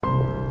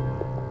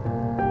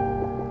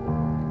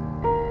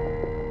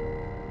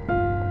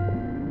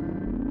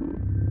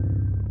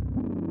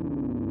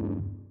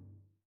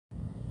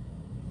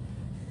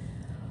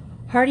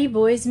Hardy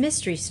Boys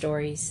Mystery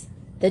Stories,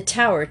 The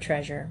Tower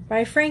Treasure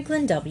by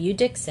Franklin W.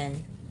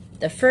 Dixon,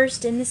 the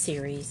first in the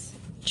series.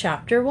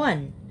 Chapter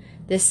 1,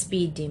 The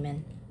Speed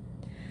Demon.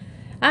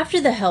 After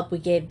the help we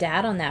gave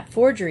Dad on that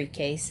forgery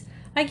case,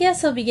 I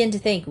guess he'll begin to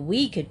think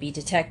we could be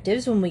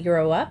detectives when we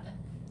grow up.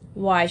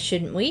 Why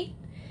shouldn't we?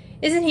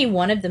 Isn't he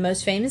one of the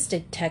most famous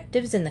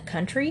detectives in the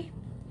country?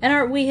 And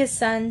aren't we his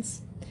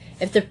sons?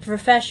 If the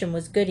profession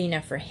was good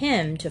enough for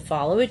him to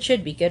follow, it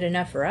should be good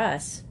enough for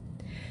us.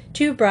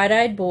 Two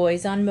bright-eyed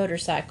boys on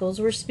motorcycles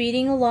were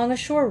speeding along a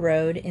shore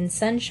road in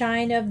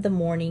sunshine of the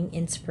morning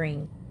in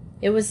spring.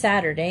 It was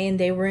Saturday, and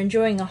they were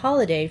enjoying a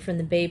holiday from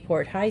the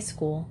Bayport High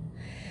School.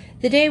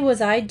 The day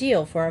was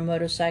ideal for a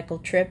motorcycle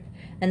trip,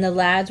 and the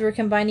lads were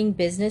combining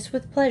business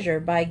with pleasure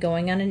by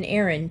going on an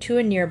errand to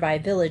a nearby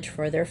village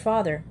for their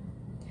father.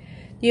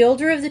 The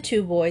older of the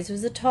two boys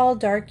was a tall,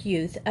 dark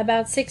youth,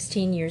 about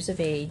 16 years of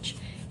age.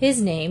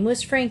 His name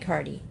was Frank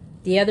Hardy.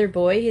 The other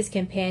boy, his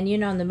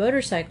companion on the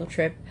motorcycle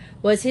trip,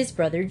 was his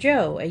brother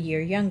Joe, a year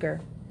younger.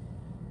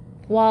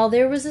 While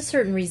there was a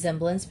certain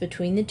resemblance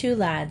between the two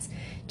lads,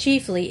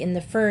 chiefly in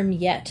the firm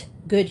yet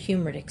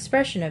good-humored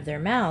expression of their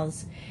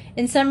mouths,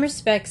 in some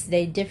respects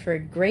they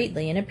differed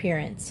greatly in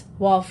appearance.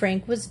 While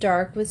Frank was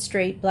dark with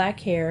straight black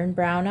hair and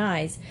brown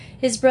eyes,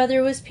 his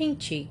brother was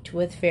pink-cheeked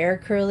with fair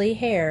curly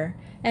hair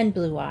and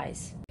blue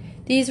eyes.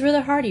 These were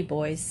the Hardy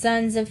boys,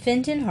 sons of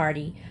Fenton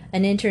Hardy,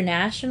 an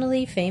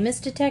internationally famous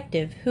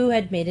detective who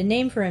had made a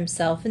name for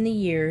himself in the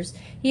years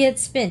he had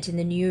spent in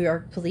the New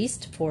York police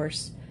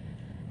force,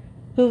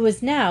 who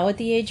was now, at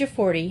the age of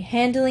 40,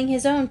 handling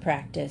his own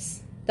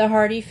practice. The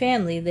Hardy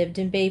family lived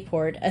in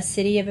Bayport, a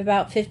city of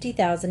about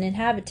 50,000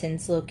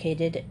 inhabitants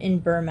located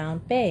in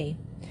Bermount Bay,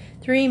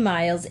 3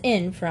 miles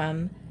in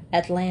from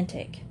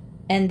Atlantic.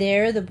 And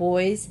there the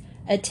boys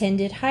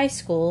attended high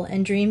school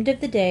and dreamed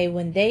of the day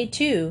when they,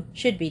 too,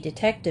 should be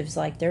detectives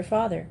like their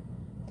father.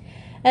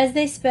 As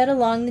they sped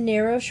along the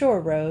narrow shore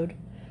road,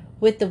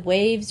 with the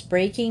waves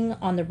breaking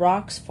on the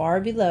rocks far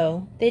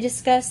below, they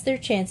discussed their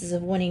chances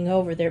of winning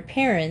over their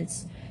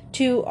parents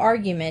to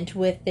argument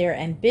with their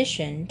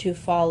ambition to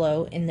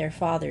follow in their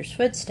father's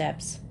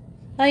footsteps.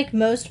 Like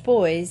most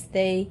boys,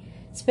 they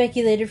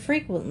speculated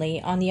frequently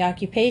on the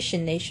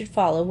occupation they should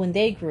follow when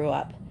they grew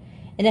up,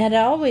 and it had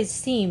always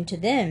seemed to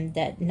them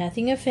that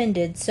nothing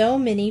offended so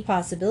many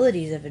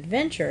possibilities of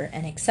adventure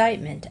and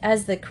excitement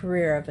as the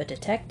career of a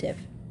detective.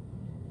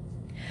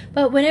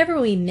 "But whenever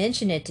we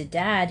mention it to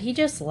Dad, he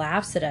just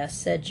laughs at us,"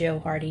 said Joe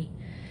Hardy.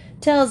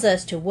 "Tells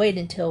us to wait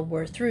until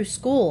we're through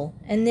school,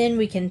 and then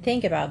we can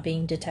think about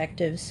being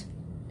detectives."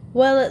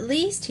 "Well, at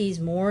least he's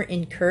more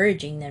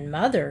encouraging than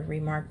Mother,"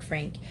 remarked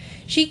Frank.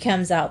 "She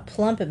comes out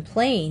plump and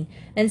plain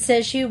and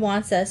says she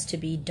wants us to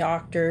be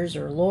doctors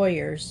or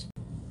lawyers."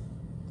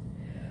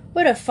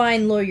 "What a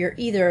fine lawyer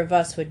either of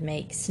us would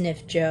make,"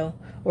 sniffed Joe.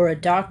 "Or a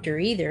doctor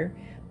either.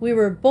 We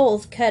were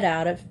both cut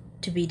out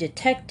to be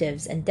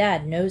detectives, and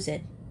Dad knows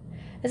it.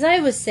 As I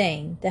was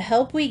saying, the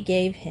help we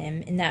gave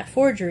him in that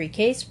forgery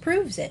case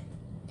proves it.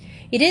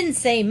 He didn't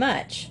say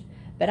much,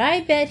 but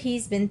I bet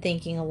he's been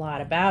thinking a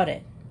lot about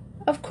it."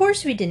 "Of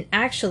course we didn't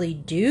actually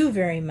do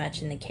very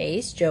much in the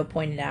case," Joe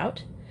pointed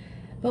out.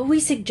 "But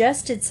we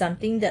suggested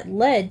something that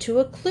led to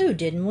a clue,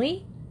 didn't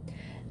we?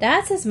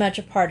 That's as much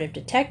a part of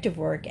detective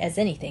work as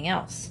anything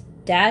else.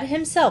 Dad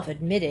himself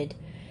admitted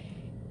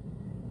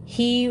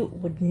he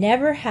would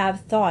never have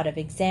thought of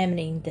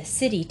examining the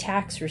city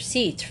tax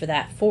receipts for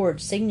that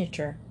forged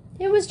signature.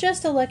 It was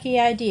just a lucky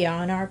idea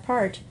on our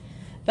part,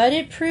 but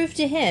it proved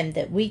to him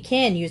that we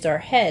can use our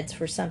heads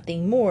for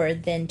something more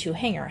than to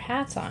hang our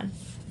hats on.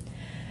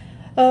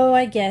 Oh,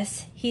 I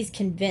guess he's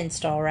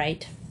convinced all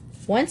right.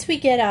 Once we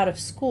get out of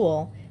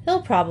school,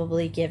 he'll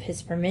probably give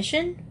his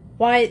permission.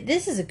 Why,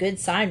 this is a good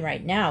sign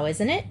right now,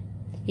 isn't it?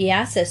 He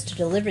asked us to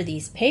deliver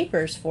these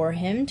papers for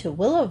him to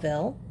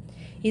Willowville.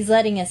 He's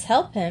letting us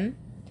help him."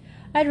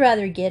 "I'd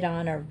rather get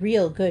on a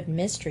real good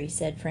mystery,"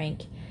 said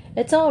Frank.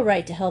 "It's all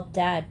right to help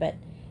Dad, but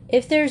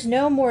if there's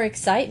no more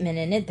excitement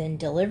in it than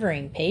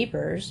delivering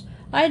papers,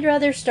 I'd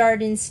rather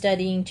start in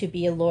studying to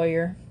be a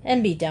lawyer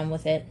and be done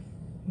with it."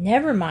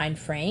 "Never mind,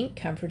 Frank,"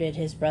 comforted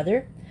his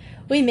brother.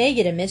 "We may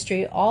get a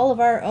mystery all of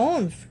our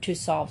own to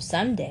solve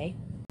some day.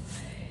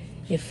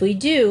 If we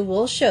do,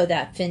 we'll show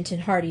that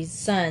Fenton Hardy's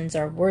sons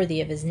are worthy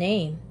of his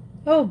name.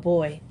 Oh,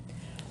 boy,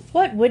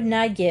 what wouldn't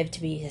I give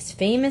to be as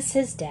famous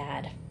as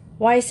Dad?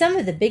 Why, some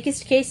of the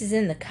biggest cases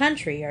in the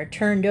country are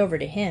turned over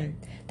to him.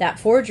 That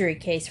forgery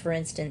case, for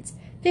instance.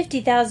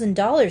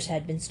 $50,000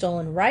 had been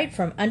stolen right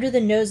from under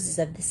the noses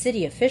of the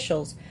city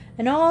officials,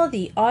 and all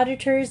the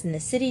auditors and the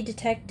city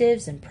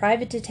detectives and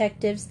private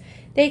detectives,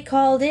 they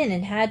called in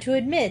and had to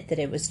admit that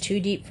it was too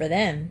deep for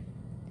them.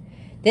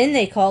 Then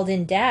they called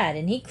in Dad,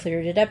 and he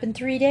cleared it up in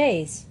 3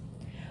 days.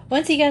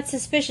 Once he got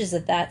suspicious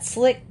of that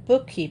slick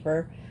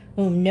bookkeeper,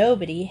 whom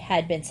nobody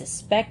had been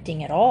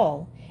suspecting at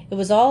all, it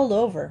was all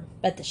over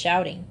but the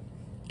shouting.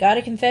 Got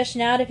a confession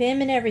out of him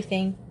and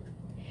everything.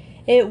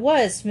 It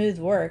was smooth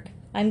work.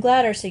 I'm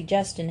glad our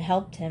suggestion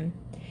helped him.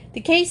 The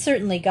case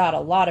certainly got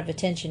a lot of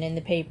attention in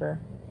the paper.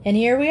 And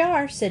here we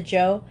are," said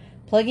Joe,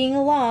 plugging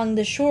along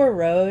the shore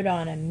road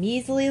on a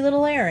measly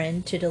little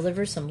errand to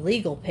deliver some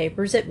legal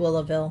papers at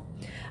Willowville.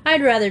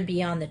 I'd rather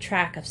be on the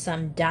track of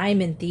some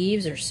diamond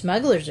thieves or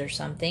smugglers or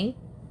something."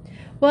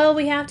 "Well,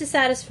 we have to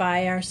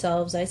satisfy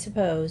ourselves, I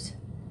suppose,"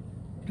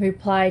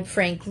 replied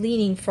Frank,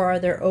 leaning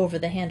farther over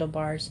the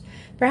handlebars.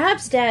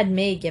 "Perhaps Dad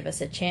may give us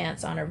a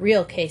chance on a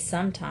real case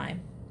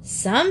sometime."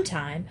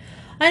 "Sometime?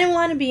 I don't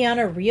want to be on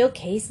a real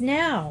case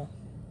now."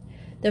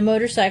 The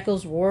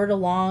motorcycles roared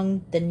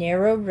along the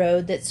narrow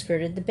road that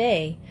skirted the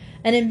bay.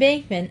 An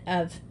embankment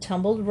of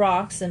tumbled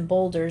rocks and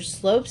boulders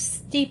sloped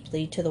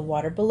steeply to the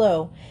water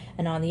below,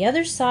 and on the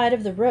other side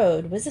of the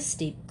road was a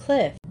steep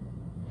cliff.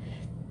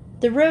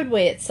 The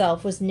roadway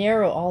itself was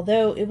narrow,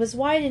 although it was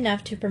wide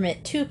enough to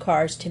permit 2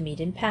 cars to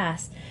meet and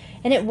pass,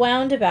 and it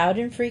wound about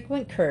in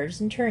frequent curves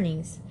and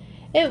turnings.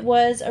 It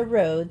was a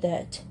road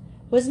that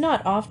was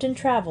not often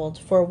traveled,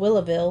 for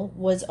Willowville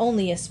was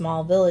only a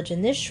small village,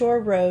 and this shore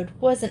road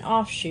was an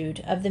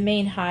offshoot of the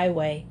main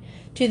highway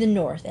to the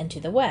north and to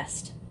the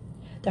west.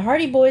 The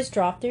Hardy boys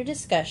dropped their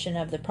discussion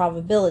of the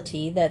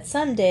probability that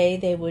some day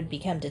they would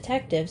become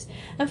detectives,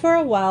 and for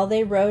a while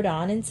they rode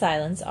on in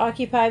silence,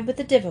 occupied with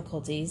the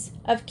difficulties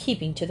of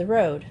keeping to the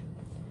road.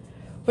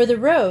 For the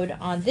road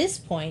on this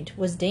point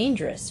was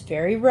dangerous,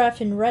 very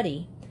rough and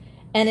rutty,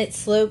 and it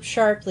sloped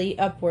sharply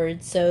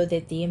upward so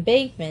that the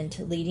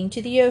embankment leading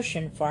to the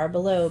ocean far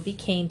below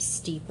became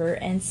steeper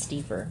and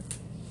steeper.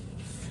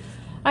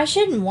 "I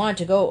shouldn't want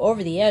to go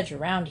over the edge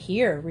around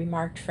here,"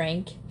 remarked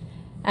Frank,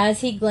 as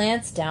he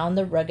glanced down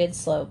the rugged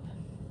slope.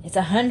 "It's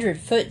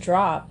 100-foot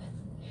drop.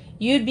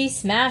 You'd be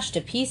smashed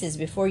to pieces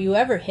before you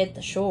ever hit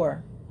the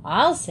shore,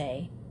 I'll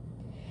say.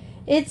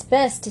 It's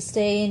best to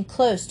stay in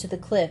close to the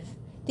cliff.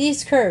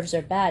 These curves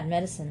are bad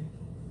medicine."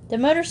 The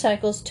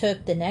motorcycles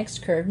took the next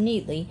curve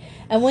neatly,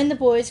 and when the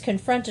boys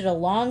confronted a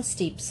long,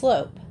 steep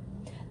slope,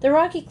 the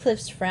rocky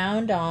cliffs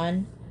frowned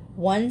on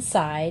one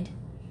side,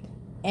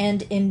 and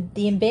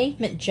the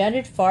embankment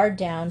jutted far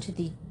down to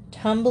the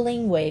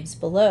tumbling waves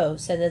below,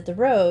 so that the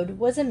road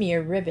was a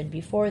mere ribbon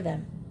before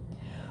them.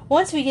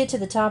 "Once we get to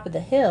the top of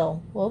the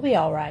hill, we'll be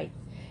all right.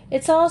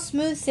 It's all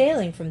smooth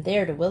sailing from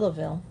there to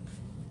Willowville,"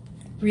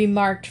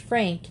 remarked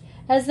Frank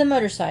as the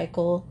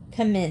motorcycle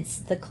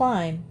commenced the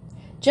climb.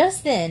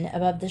 Just then,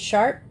 above the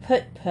sharp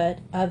put-put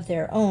of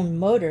their own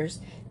motors,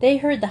 they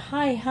heard the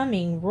high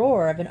humming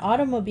roar of an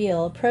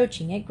automobile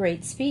approaching at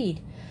great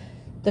speed.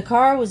 The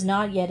car was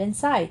not yet in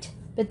sight,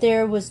 but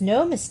there was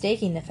no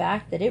mistaking the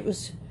fact that it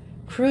was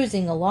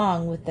cruising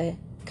along with the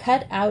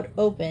cut-out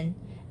open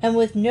and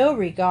with no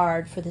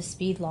regard for the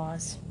speed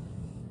laws.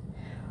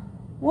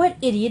 "What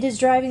idiot is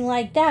driving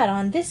like that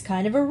on this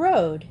kind of a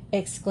road?"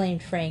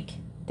 exclaimed Frank.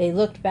 They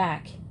looked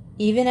back.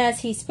 Even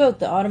as he spoke,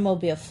 the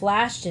automobile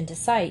flashed into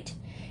sight.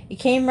 It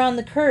came round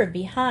the curve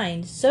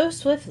behind so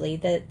swiftly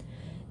that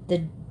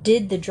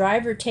did the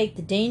driver take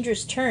the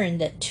dangerous turn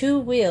that 2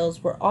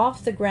 wheels were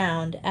off the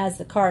ground as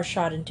the car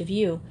shot into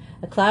view.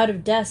 A cloud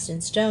of dust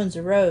and stones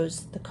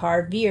arose. The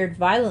car veered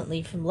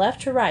violently from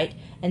left to right,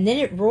 and then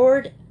it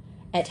roared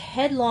at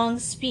headlong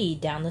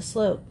speed down the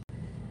slope.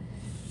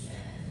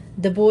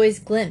 The boys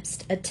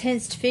glimpsed a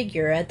tensed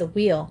figure at the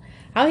wheel.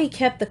 How he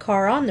kept the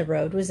car on the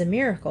road was a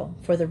miracle,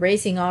 for the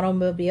racing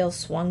automobile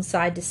swung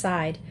side to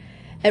side.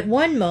 At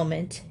one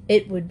moment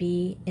it would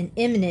be in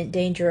imminent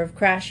danger of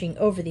crashing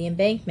over the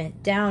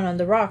embankment, down on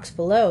the rocks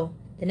below.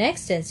 The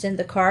next instant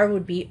the car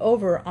would be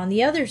over on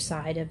the other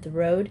side of the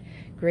road,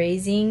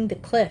 grazing the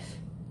cliff.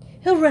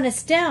 "He'll run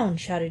us down!"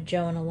 shouted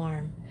Joe in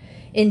alarm.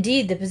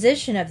 Indeed, the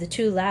position of the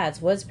 2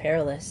 lads was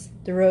perilous.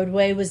 The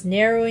roadway was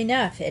narrow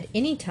enough at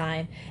any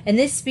time, and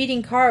this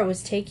speeding car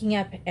was taking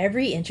up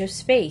every inch of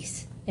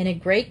space. In a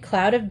great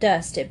cloud of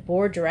dust it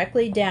bore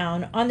directly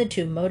down on the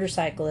 2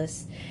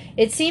 motorcyclists.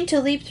 It seemed to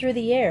leap through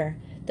the air.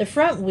 The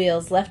front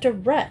wheels left a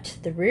rut.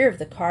 The rear of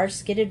the car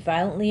skidded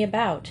violently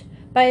about.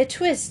 By a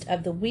twist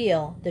of the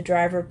wheel, the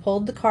driver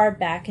pulled the car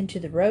back into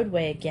the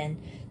roadway again,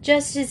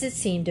 just as it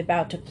seemed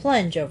about to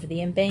plunge over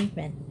the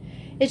embankment.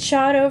 It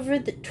shot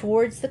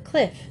towards the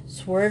cliff,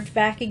 swerved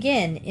back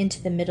again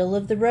into the middle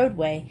of the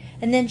roadway,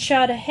 and then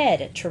shot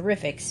ahead at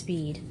terrific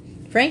speed.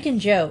 Frank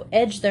and Joe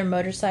edged their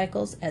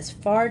motorcycles as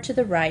far to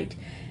the right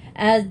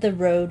as the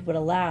road would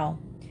allow.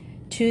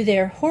 To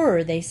their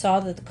horror, they saw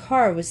that the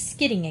car was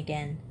skidding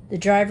again. The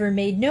driver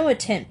made no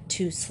attempt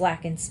to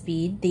slacken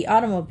speed. The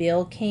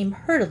automobile came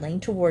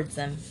hurtling towards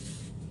them.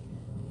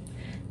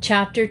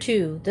 Chapter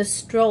 2. The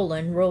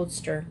Stolen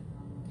Roadster.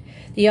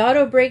 The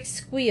auto brakes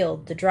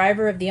squealed. The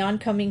driver of the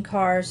oncoming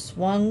car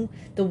swung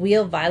the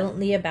wheel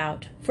violently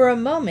about. For a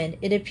moment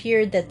it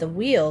appeared that the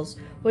wheels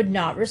would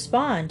not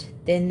respond.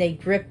 Then they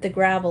gripped the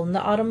gravel, and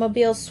the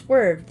automobile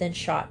swerved, then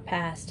shot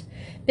past.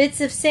 Bits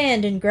of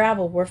sand and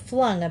gravel were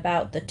flung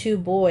about the 2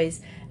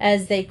 boys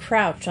as they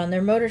crouched on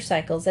their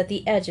motorcycles at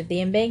the edge of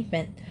the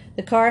embankment.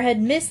 The car had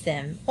missed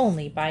them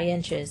only by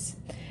inches.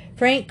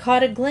 Frank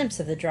caught a glimpse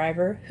of the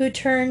driver, who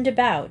turned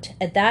about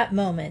at that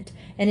moment,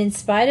 and in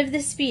spite of the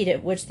speed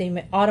at which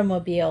the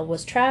automobile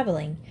was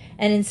traveling,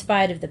 and in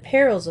spite of the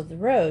perils of the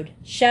road,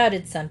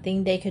 shouted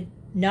something they could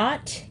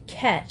not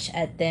catch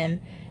at them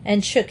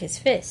and shook his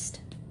fist.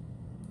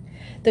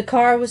 The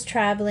car was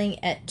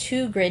traveling at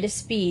too great a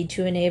speed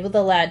to enable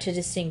the lad to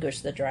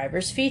distinguish the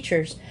driver's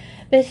features,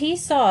 but he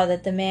saw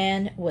that the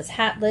man was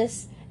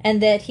hatless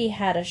and that he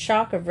had a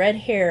shock of red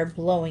hair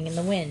blowing in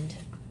the wind.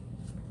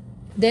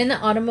 Then the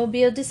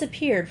automobile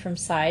disappeared from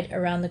sight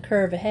around the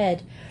curve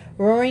ahead,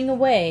 roaring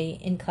away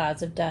in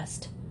clouds of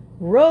dust.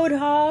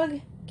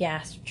 "Roadhog!"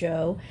 gasped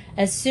Joe,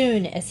 as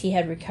soon as he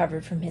had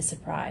recovered from his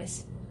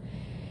surprise.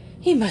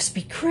 "He must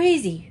be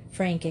crazy!"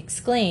 Frank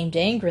exclaimed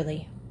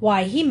angrily.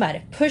 "Why, he might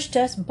have pushed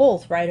us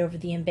both right over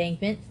the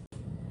embankment."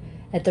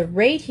 At the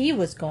rate he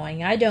was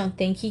going, I don't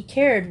think he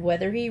cared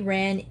whether he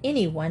ran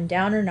anyone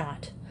down or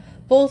not.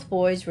 Both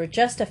boys were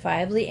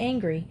justifiably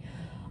angry.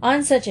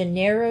 On such a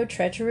narrow,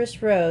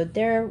 treacherous road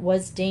there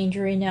was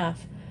danger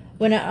enough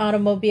when an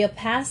automobile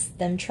passed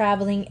them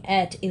traveling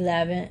at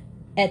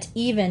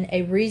even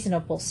a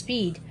reasonable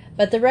speed,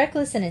 but the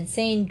reckless and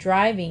insane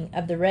driving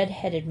of the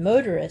red-headed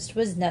motorist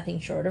was nothing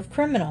short of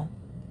criminal.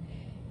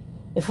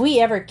 "If we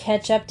ever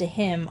catch up to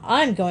him,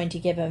 I'm going to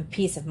give him a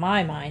piece of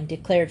my mind,"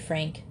 declared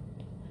Frank.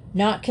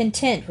 Not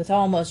content with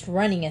almost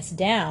running us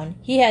down,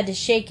 he had to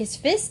shake his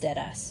fist at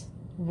us.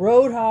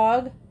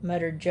 "Roadhog,"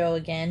 muttered Joe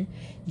again.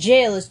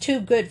 "Jail is too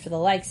good for the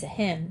likes of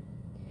him."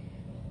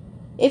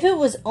 If it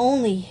was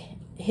only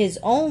his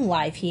own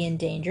life he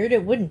endangered,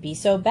 it wouldn't be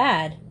so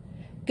bad.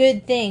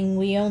 Good thing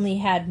we only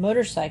had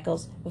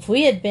motorcycles. If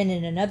we had been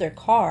in another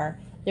car,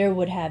 there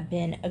would have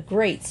been a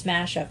great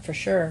smash-up for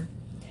sure.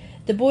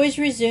 The boys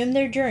resumed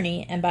their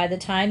journey, and by the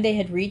time they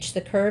had reached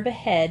the curve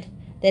ahead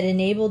that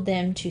enabled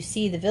them to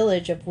see the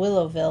village of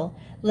Willowville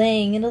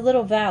laying in a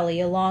little valley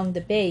along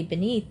the bay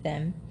beneath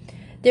them,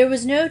 there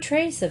was no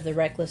trace of the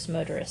reckless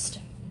motorist.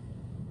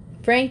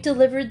 Frank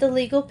delivered the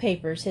legal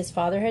papers his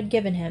father had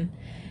given him,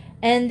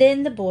 and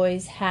then the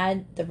boys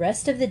had the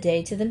rest of the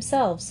day to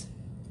themselves.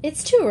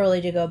 "It's too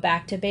early to go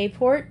back to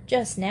Bayport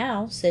just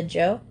now," said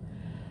Joe.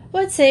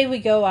 "What say we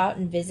go out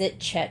and visit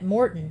Chet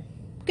Morton?"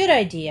 "Good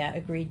idea,"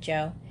 agreed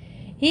Joe.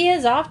 "He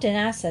has often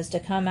asked us to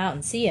come out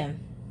and see him."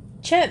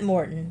 Chet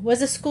Morton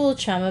was a school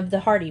chum of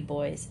the Hardy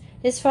boys.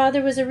 His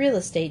father was a real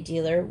estate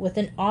dealer with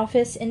an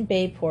office in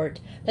Bayport,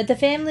 but the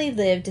family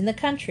lived in the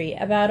country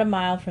about a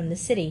mile from the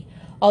city.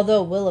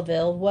 Although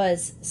Willowville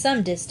was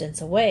some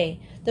distance away,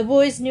 the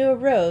boys knew a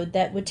road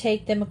that would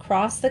take them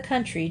across the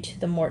country to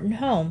the Morton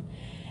home,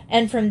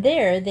 and from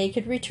there they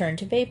could return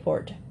to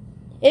Bayport.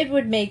 It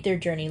would make their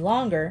journey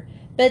longer,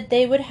 but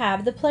they would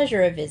have the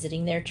pleasure of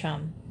visiting their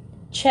chum.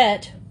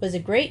 Chet was a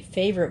great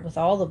favorite with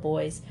all the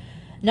boys,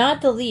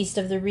 not the least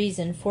of the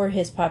reason for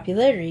his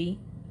popularity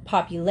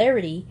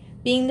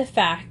being the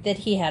fact that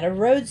he had a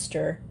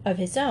roadster of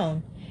his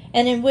own,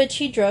 and in which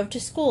he drove to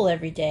school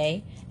every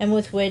day, and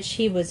with which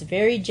he was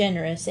very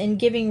generous in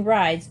giving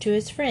rides to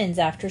his friends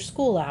after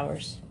school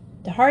hours.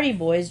 The Hardy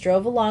boys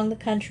drove along the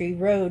country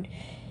road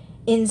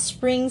in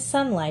spring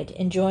sunlight,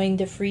 enjoying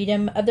the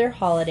freedom of their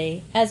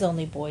holiday as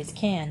only boys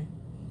can.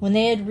 When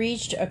they had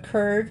reached a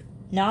curve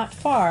not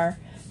far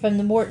from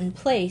the Morton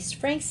place,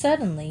 Frank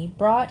suddenly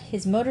brought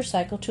his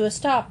motorcycle to a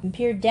stop and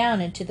peered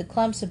down into the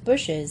clumps of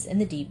bushes in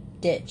the deep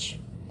ditch.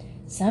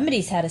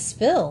 "Somebody's had a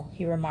spill,"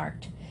 he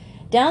remarked.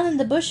 Down in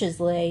the bushes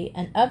lay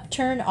an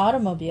upturned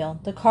automobile.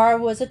 The car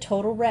was a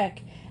total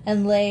wreck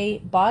and lay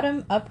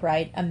bottom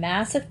upright, a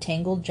mass of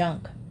tangled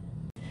junk.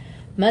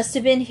 "Must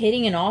have been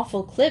hitting an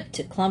awful clip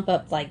to clump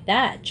up like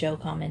that," Joe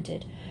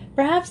commented.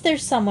 "Perhaps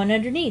there's someone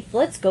underneath.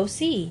 Let's go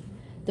see."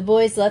 The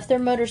boys left their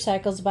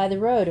motorcycles by the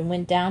road and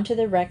went down to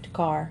the wrecked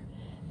car,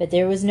 but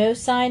there was no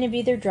sign of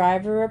either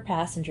driver or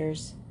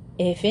passengers.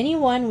 "If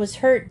anyone was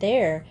hurt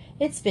there,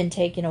 it's been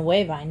taken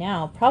away by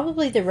now.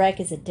 Probably the wreck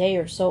is a day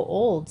or so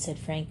old," said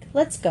Frank.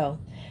 "Let's go.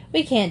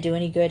 We can't do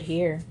any good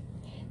here."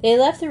 They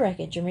left the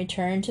wreckage and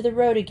returned to the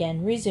road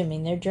again,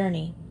 resuming their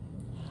journey.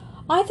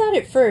 "I thought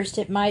at first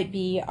it might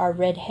be our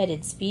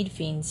red-headed speed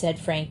fiend," said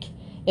Frank.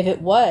 "If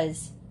it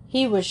was,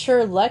 he was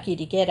sure lucky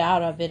to get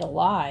out of it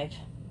alive."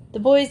 The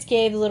boys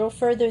gave little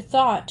further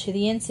thought to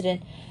the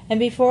incident, and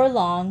before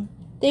long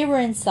they were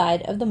in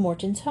sight of the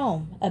Mortons'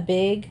 home, a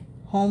big,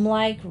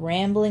 homelike,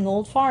 rambling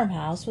old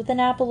farmhouse with an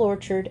apple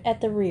orchard at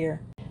the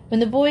rear. When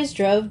the boys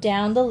drove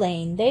down the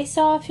lane, they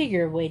saw a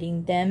figure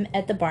waiting them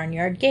at the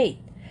barnyard gate.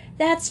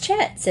 "That's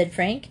Chet," said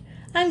Frank.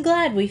 "I'm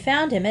glad we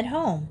found him at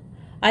home.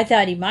 I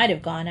thought he might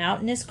have gone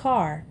out in his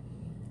car."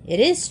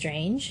 "It is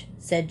strange,"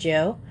 said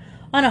Joe,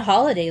 "on a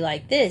holiday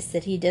like this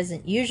that he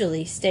doesn't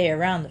usually stay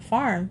around the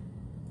farm."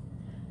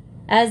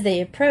 As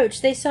they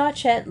approached, they saw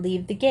Chet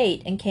leave the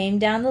gate and came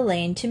down the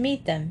lane to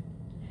meet them.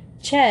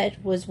 Chet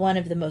was one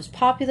of the most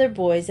popular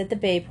boys at the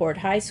Bayport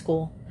High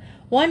School,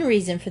 one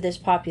reason for this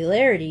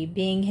popularity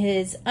being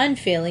his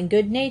unfailing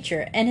good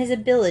nature and his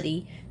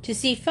ability to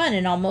see fun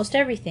in almost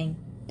everything.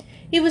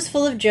 He was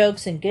full of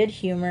jokes and good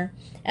humor,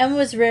 and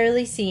was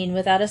rarely seen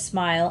without a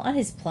smile on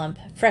his plump,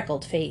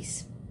 freckled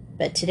face.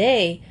 But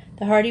today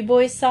the Hardy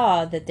boys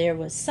saw that there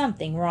was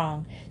something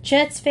wrong.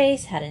 Chet's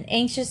face had an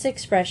anxious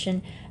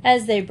expression.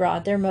 As they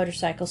brought their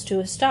motorcycles to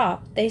a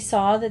stop, they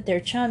saw that their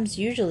chum's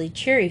usually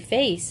cheery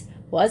face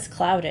was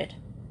clouded.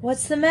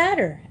 "What's the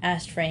matter?"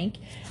 asked Frank,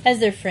 as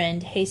their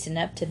friend hastened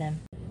up to them.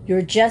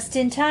 "You're just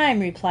in time,"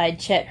 replied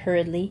Chet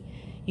hurriedly.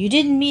 "You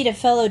didn't meet a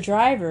fellow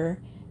driver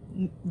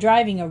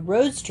driving a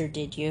roadster,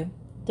 did you?"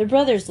 The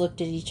brothers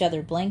looked at each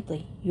other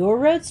blankly. "Your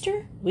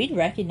roadster? We'd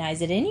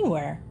recognize it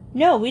anywhere."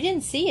 "No, we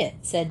didn't see it,"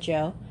 said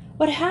Joe.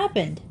 "What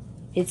happened?"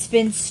 "It's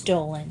been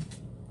stolen."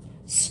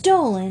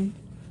 "Stolen?"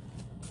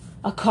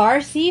 "A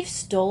car thief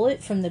stole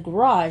it from the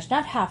garage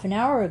not half an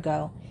hour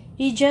ago.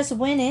 He just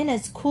went in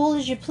as cool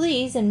as you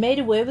please and made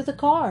away with the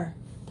car.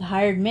 The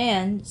hired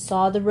man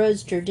saw the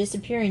roadster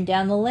disappearing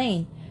down the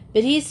lane,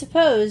 but he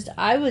supposed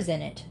I was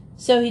in it,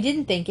 so he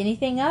didn't think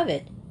anything of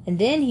it. And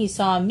then he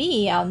saw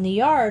me out in the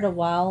yard a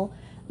while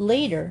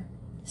later,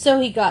 so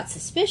he got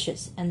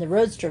suspicious, and the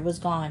roadster was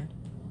gone."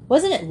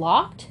 "Wasn't it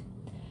locked?"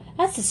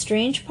 "That's the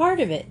strange part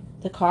of it.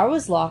 The car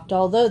was locked,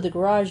 although the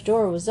garage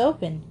door was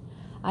open.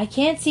 I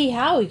can't see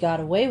how he got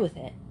away with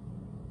it."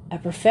 "A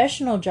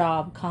professional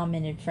job,"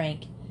 commented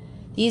Frank.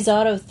 "These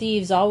auto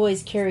thieves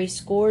always carry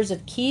scores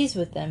of keys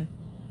with them.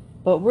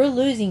 But we're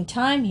losing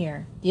time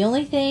here. The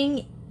only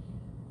thing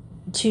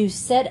to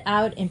set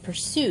out in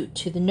pursuit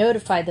to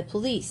notify the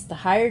police. The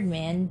hired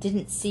man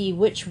didn't see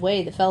which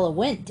way the fellow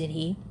went, did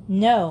he?"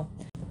 "No.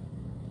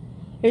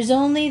 There's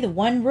only the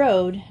one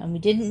road, and we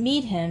didn't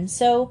meet him,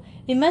 so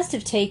we must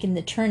have taken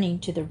the turning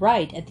to the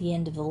right at the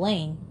end of the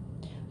lane."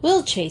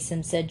 "We'll chase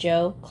him," said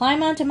Joe.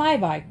 "Climb onto my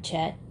bike,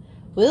 Chet.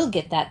 We'll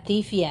get that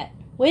thief yet."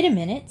 "Wait a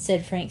minute,"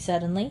 said Frank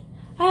suddenly.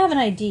 "I have an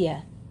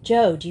idea.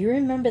 Joe, do you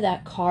remember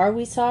that car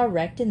we saw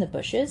wrecked in the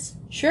bushes?"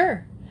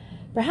 "Sure."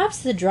 "Perhaps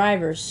the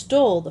driver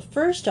stole the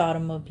first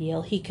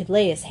automobile he could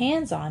lay his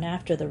hands on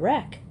after the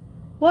wreck."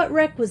 "What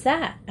wreck was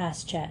that?"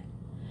 asked Chet.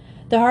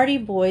 The Hardy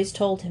boys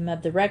told him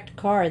of the wrecked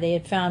car they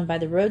had found by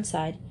the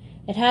roadside.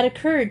 It had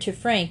occurred to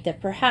Frank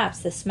that perhaps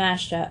the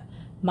smash-up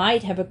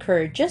might have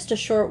occurred just a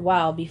short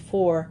while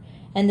before,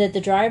 and that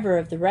the driver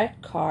of the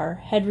wrecked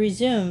car had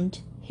resumed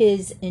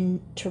his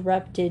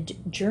interrupted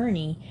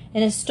journey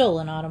in a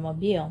stolen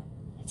automobile.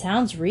 "It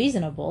sounds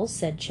reasonable,"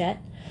 said Chet.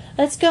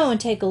 "Let's go and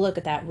take a look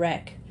at that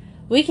wreck.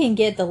 We can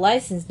get the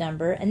license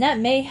number, and that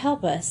may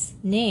help us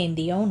name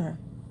the owner."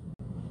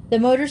 The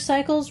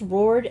motorcycles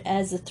roared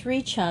as the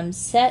three chums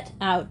set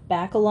out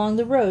back along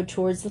the road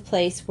towards the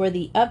place where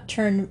the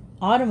upturned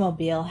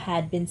automobile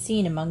had been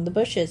seen among the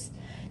bushes.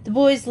 The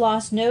boys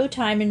lost no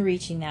time in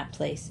reaching that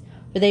place,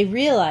 for they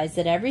realized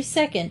that every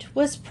second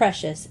was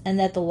precious, and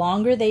that the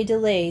longer they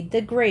delayed,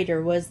 the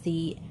greater was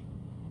the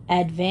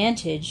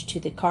advantage to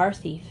the car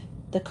thief.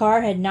 The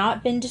car had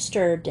not been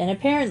disturbed, and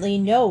apparently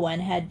no one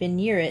had been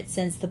near it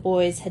since the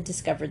boys had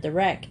discovered the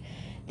wreck.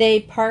 They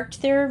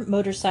parked their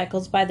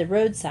motorcycles by the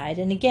roadside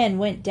and again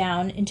went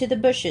down into the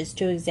bushes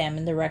to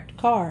examine the wrecked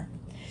car.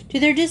 To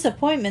their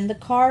disappointment, the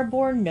car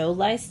bore no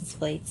license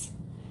plates.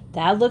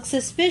 "That looks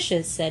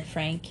suspicious," said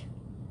Frank.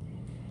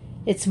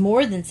 "It's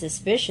more than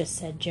suspicious,"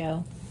 said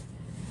Joe,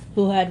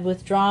 who had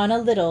withdrawn a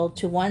little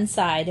to one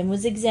side and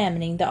was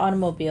examining the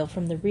automobile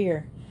from the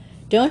rear.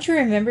 "Don't you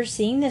remember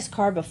seeing this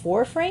car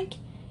before, Frank?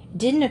 It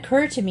didn't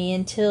occur to me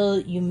until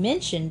you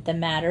mentioned the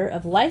matter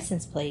of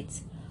license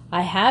plates.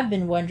 I have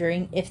been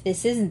wondering if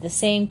this isn't the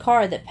same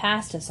car that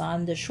passed us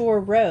on the shore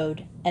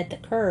road at the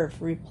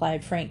curve,"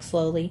 replied Frank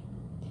slowly.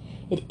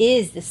 "It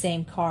is the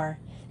same car.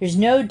 There's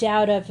no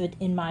doubt of it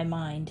in my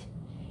mind.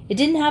 It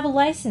didn't have a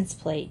license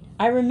plate.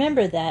 I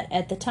remember that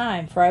at the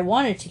time, for I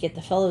wanted to get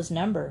the fellow's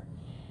number.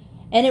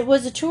 And it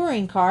was a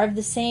touring car of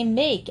the same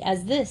make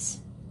as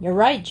this. You're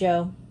right,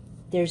 Joe.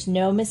 There's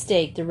no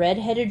mistake. The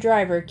red-headed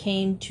driver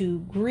came to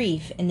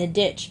grief in the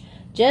ditch,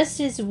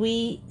 just as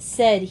we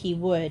said he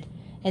would,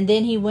 and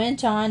then he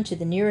went on to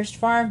the nearest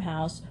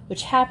farmhouse,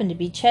 which happened to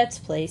be Chet's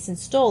place, and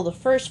stole the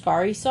first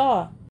car he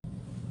saw."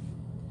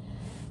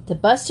 "The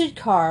busted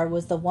car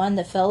was the one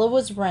the fellow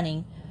was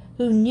running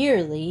who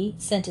nearly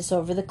sent us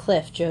over the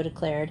cliff," Joe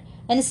declared,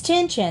 "and it's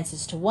 10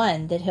 chances to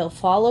 1 that he'll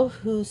follow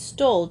who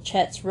stole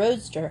Chet's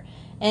roadster,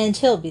 and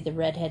he'll be the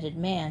red-headed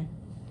man.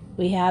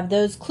 We have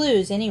those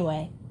clues,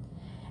 anyway."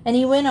 "And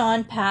he went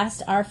on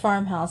past our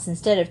farmhouse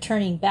instead of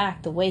turning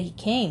back the way he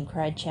came,"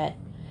 cried Chet.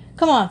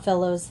 "Come on,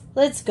 fellows,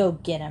 let's go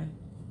get him."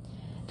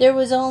 There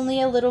was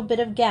only a little bit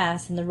of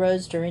gas in the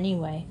roadster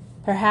anyway.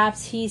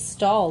 Perhaps he's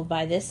stalled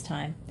by this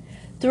time.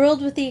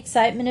 Thrilled with the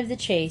excitement of the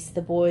chase,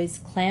 the boys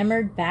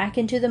clambered back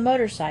into the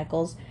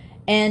motorcycles,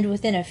 and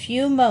within a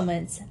few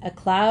moments a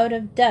cloud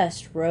of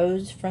dust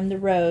rose from the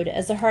road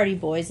as the Hardy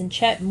boys and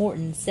Chet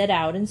Morton set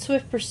out in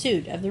swift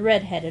pursuit of the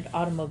red-headed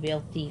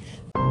automobile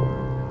thief.